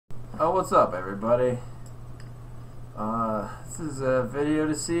Oh, what's up, everybody? This is a video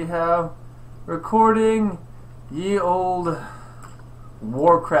to see how recording ye old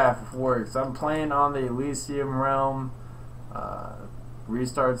Warcraft works. I'm playing on the Elysium Realm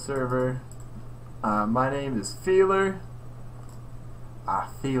restart server. My name is Feeler. I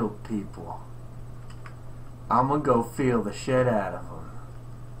feel people. I'm gonna go feel the shit out of them.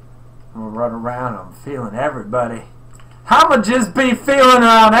 I'm gonna run around. I'm feeling everybody. I'ma just be feeling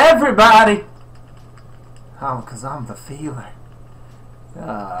around everybody. Oh, cause I'm the feeler.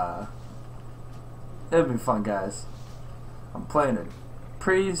 It'll be fun, guys. I'm playing a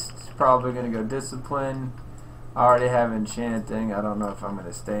priest. Probably gonna go discipline. I already have enchanting. I don't know if I'm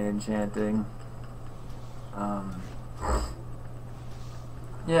gonna stay enchanting.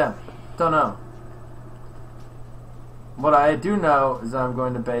 Yeah, don't know. What I do know is I'm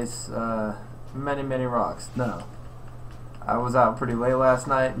going to base many rocks. No. I was out pretty late last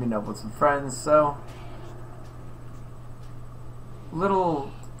night, meeting up with some friends, so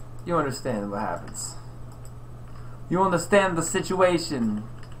you understand what happens. You understand the situation.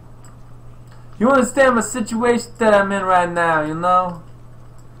 You understand the situation that I'm in right now, you know?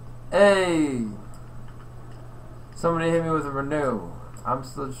 Hey! Somebody hit me with a renew. I'm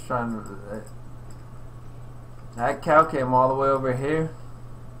still just trying to... That cow came all the way over here.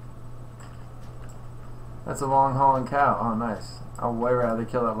 That's a long hauling cow. Oh, nice. I'd way rather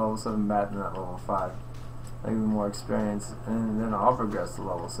kill that level 7 bat than that level 5. I give me more experience, and then I'll progress to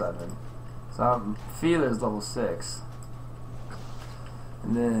level 7. So Feeler's level 6.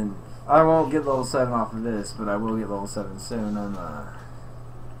 And then I won't get level 7 off of this, but I will get level 7 soon. I'm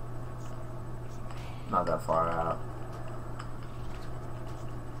not that far out.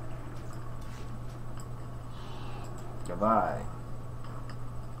 Goodbye.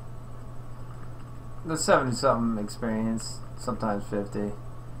 The 70-something experience, sometimes 50.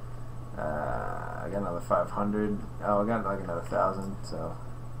 I got another 500. Oh, I got like another 1,000. So,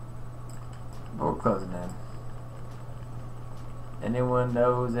 but we're closing in. Anyone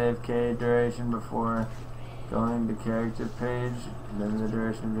knows AFK duration before going to character page? Then the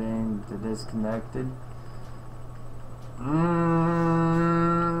duration being disconnected.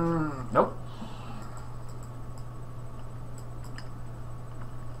 Nope.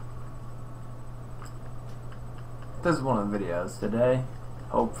 This is one of the videos today,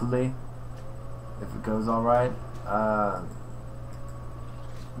 hopefully, if it goes alright.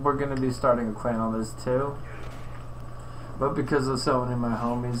 We're going to be starting a clan on this too, but because of so many of my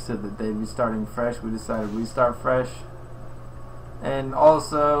homies said that they'd be starting fresh, we decided we'd start fresh. And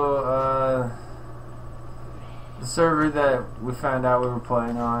also, the server that we found out we were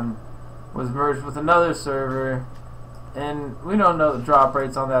playing on was merged with another server, and we don't know the drop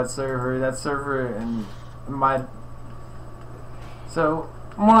rates on that server. That server and my... So,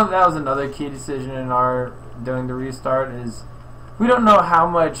 that was another key decision in our doing the restart, is we don't know how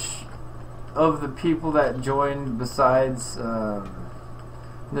much of the people that joined besides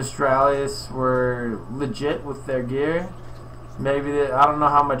Nostralis were legit with their gear. Maybe I don't know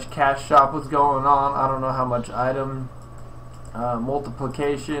how much cash shop was going on. I don't know how much item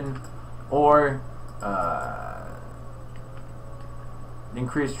multiplication or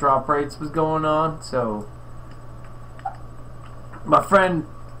increased drop rates was going on. So my friend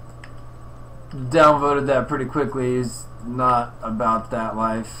downvoted that pretty quickly. He's not about that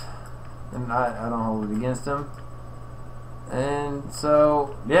life, and I don't hold it against him. And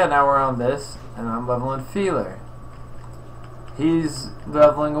so, yeah, now we're on this, and I'm leveling Feeler. He's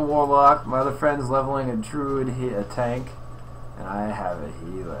leveling a warlock. My other friend's leveling a druid, a tank, and I have a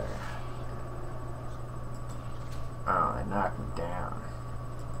healer. Oh, they knocked me down.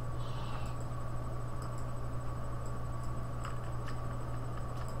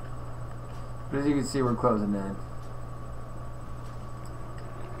 But as you can see, we're closing in.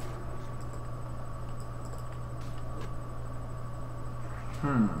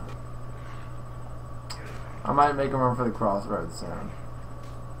 I might make them run for the crossroads soon.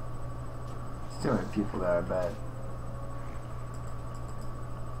 There's too many people there, I bet.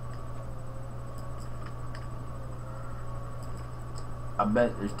 I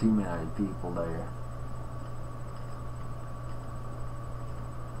bet there's too many people there.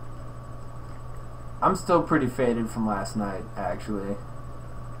 I'm still pretty faded from last night, actually.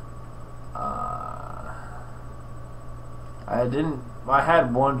 I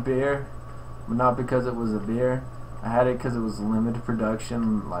had one beer, but not because it was a beer. I had it because it was limited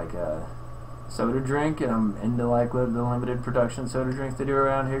production, like a soda drink, and I'm into like the limited production soda drinks they do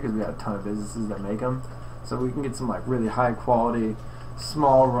around here because we got a ton of businesses that make them. So we can get some like really high quality,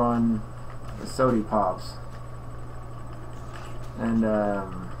 small run soda pops. And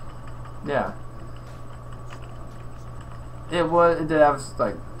Yeah. It did have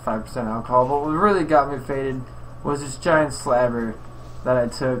like 5% alcohol, but what really got me faded was this giant slabber that I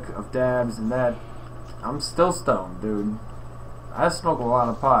took of dabs, and that I'm still stoned, dude. I smoke a lot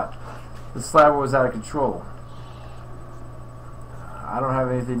of pot. The slabber was out of control. I don't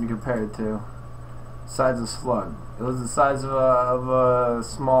have anything to compare it to besides a slug. It was the size of a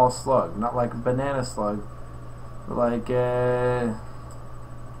small slug, not like a banana slug, but like an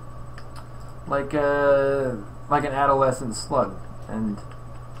adolescent slug, and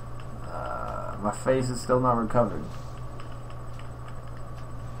my face is still not recovered.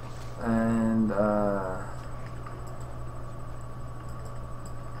 And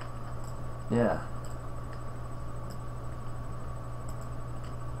yeah.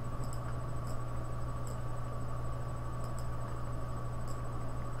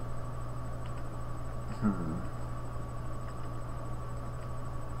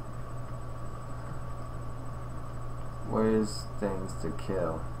 Where's things to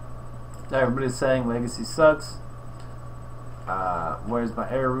kill? Everybody's saying Legacy sucks. Where's my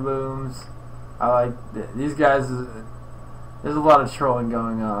heirlooms? I like these guys. There's a lot of trolling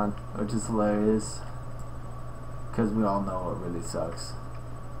going on, which is hilarious, because we all know what really sucks.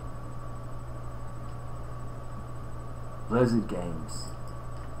 Blizzard Games.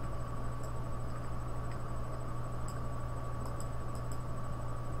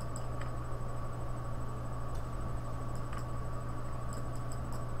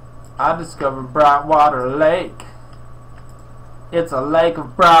 I discovered Brightwater Lake. It's a lake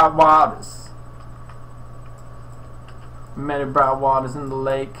of bright waters. Many bright waters in the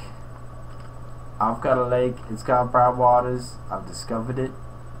lake. I've got a lake. It's got bright waters. I've discovered it.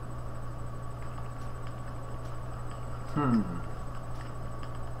 And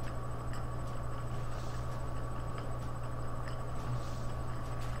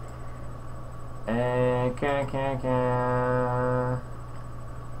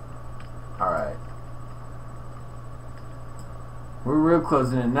Alright. We're real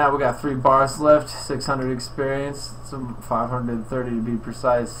closing in now. We got 3 bars left, 600 experience, some 530 to be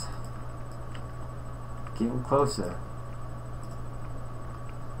precise. Getting closer.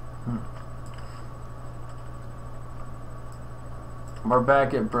 We're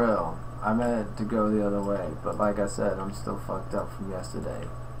back at Brill. I meant to go the other way, but like I said, I'm still fucked up from yesterday.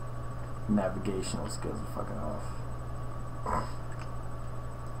 Navigational skills are fucking off.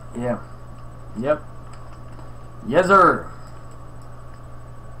 Yeah. Yep. Yes, sir.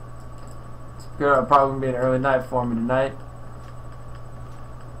 It's probably gonna be an early night for me tonight.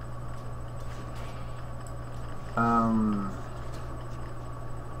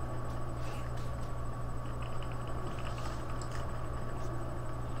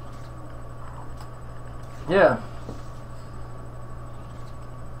 Yeah.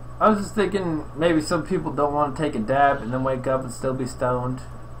 I was just thinking maybe some people don't want to take a dab and then wake up and still be stoned.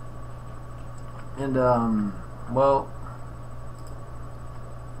 And, well,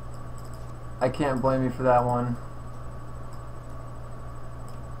 I can't blame you for that one.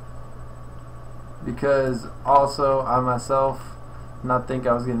 Because also, I myself not think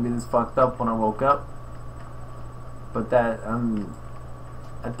I was going to be this fucked up when I woke up. But that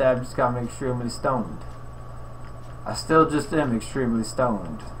dab just got me extremely stoned. I still just am extremely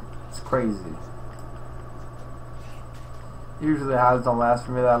stoned. It's crazy. Usually highs don't last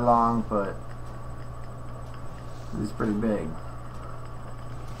for me that long, but it's pretty big.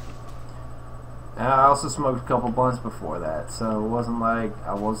 And I also smoked a couple blunts before that, so it wasn't like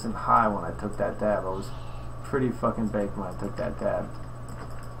I wasn't high when I took that dab. I was pretty fucking baked when I took that dab.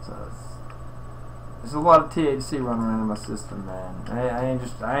 So there's a lot of THC running around in my system, man. I ain't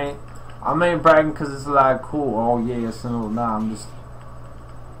bragging because it's like cool. Oh yeah, so nah, I'm just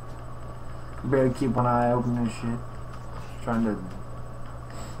barely keep one eye open and shit, trying to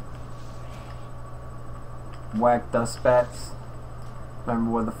whack dust spats.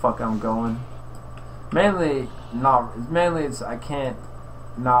 Remember where the fuck I'm going. Mainly it's I can't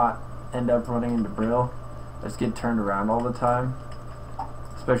not end up running into Brill. I just get turned around all the time,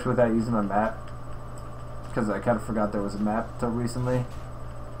 especially without using my map, because I kind of forgot there was a map till recently.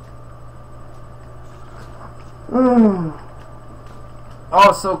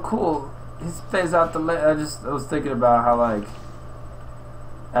 Oh, so cool. He stays out the lake. I was thinking about how, like,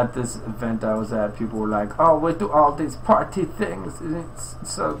 at this event I was at, people were like, oh, we do all these party things, and it's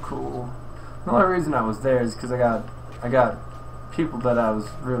so cool. The only reason I was there is because I got people that I was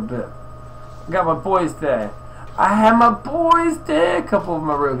real bit. I got my boys there. I had my boys there. A couple of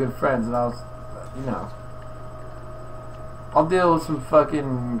my real good friends, and I was, you know, I'll deal with some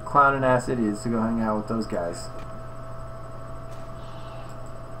fucking clowning ass idiots to go hang out with those guys.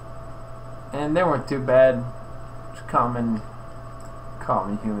 and they weren't too bad. Just common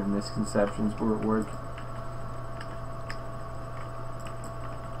human misconceptions were at work.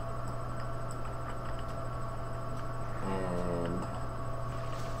 And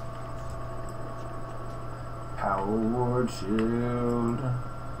Power Word Shield.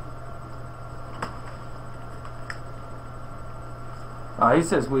 Oh, he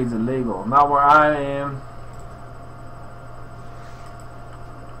says weed's illegal. Not where I am.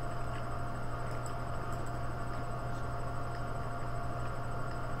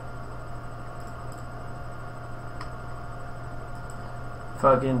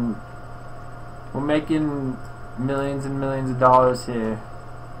 Fucking, we're making millions and millions of dollars here.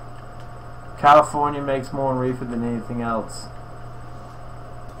 California makes more in reefer than anything else.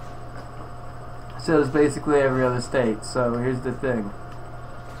 So it's basically every other state. So here's the thing.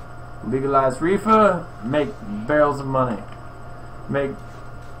 Legalize reefer, make barrels of money. Make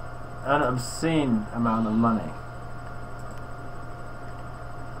an obscene amount of money.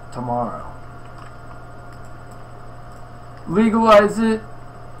 Tomorrow. Legalize it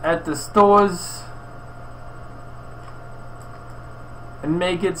at the stores and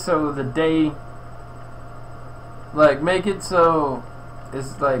make it so the day, like, make it so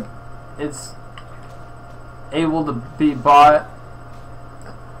it's like it's able to be bought.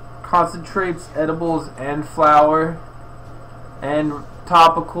 Concentrates, edibles, and flour, and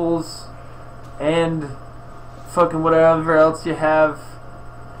topicals, and fucking whatever else you have.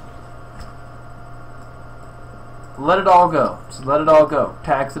 Let it all go. Just let it all go.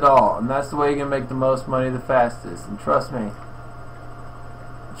 Tax it all. And that's the way you're going to make the most money the fastest. And trust me,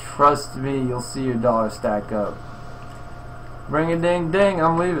 you'll see your dollar stack up. Ring a ding ding,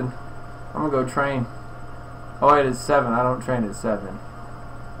 I'm leaving. I'm going to go train. Oh wait, it's 7. I don't train at 7.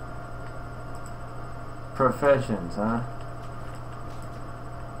 Professions, huh?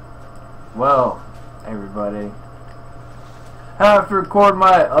 Well, everybody, I have to record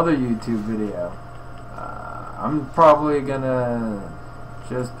my other YouTube video. I'm probably gonna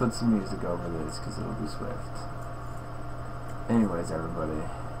just put some music over this because it'll be swift. Anyways, everybody,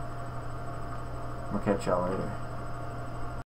 I'll catch y'all later.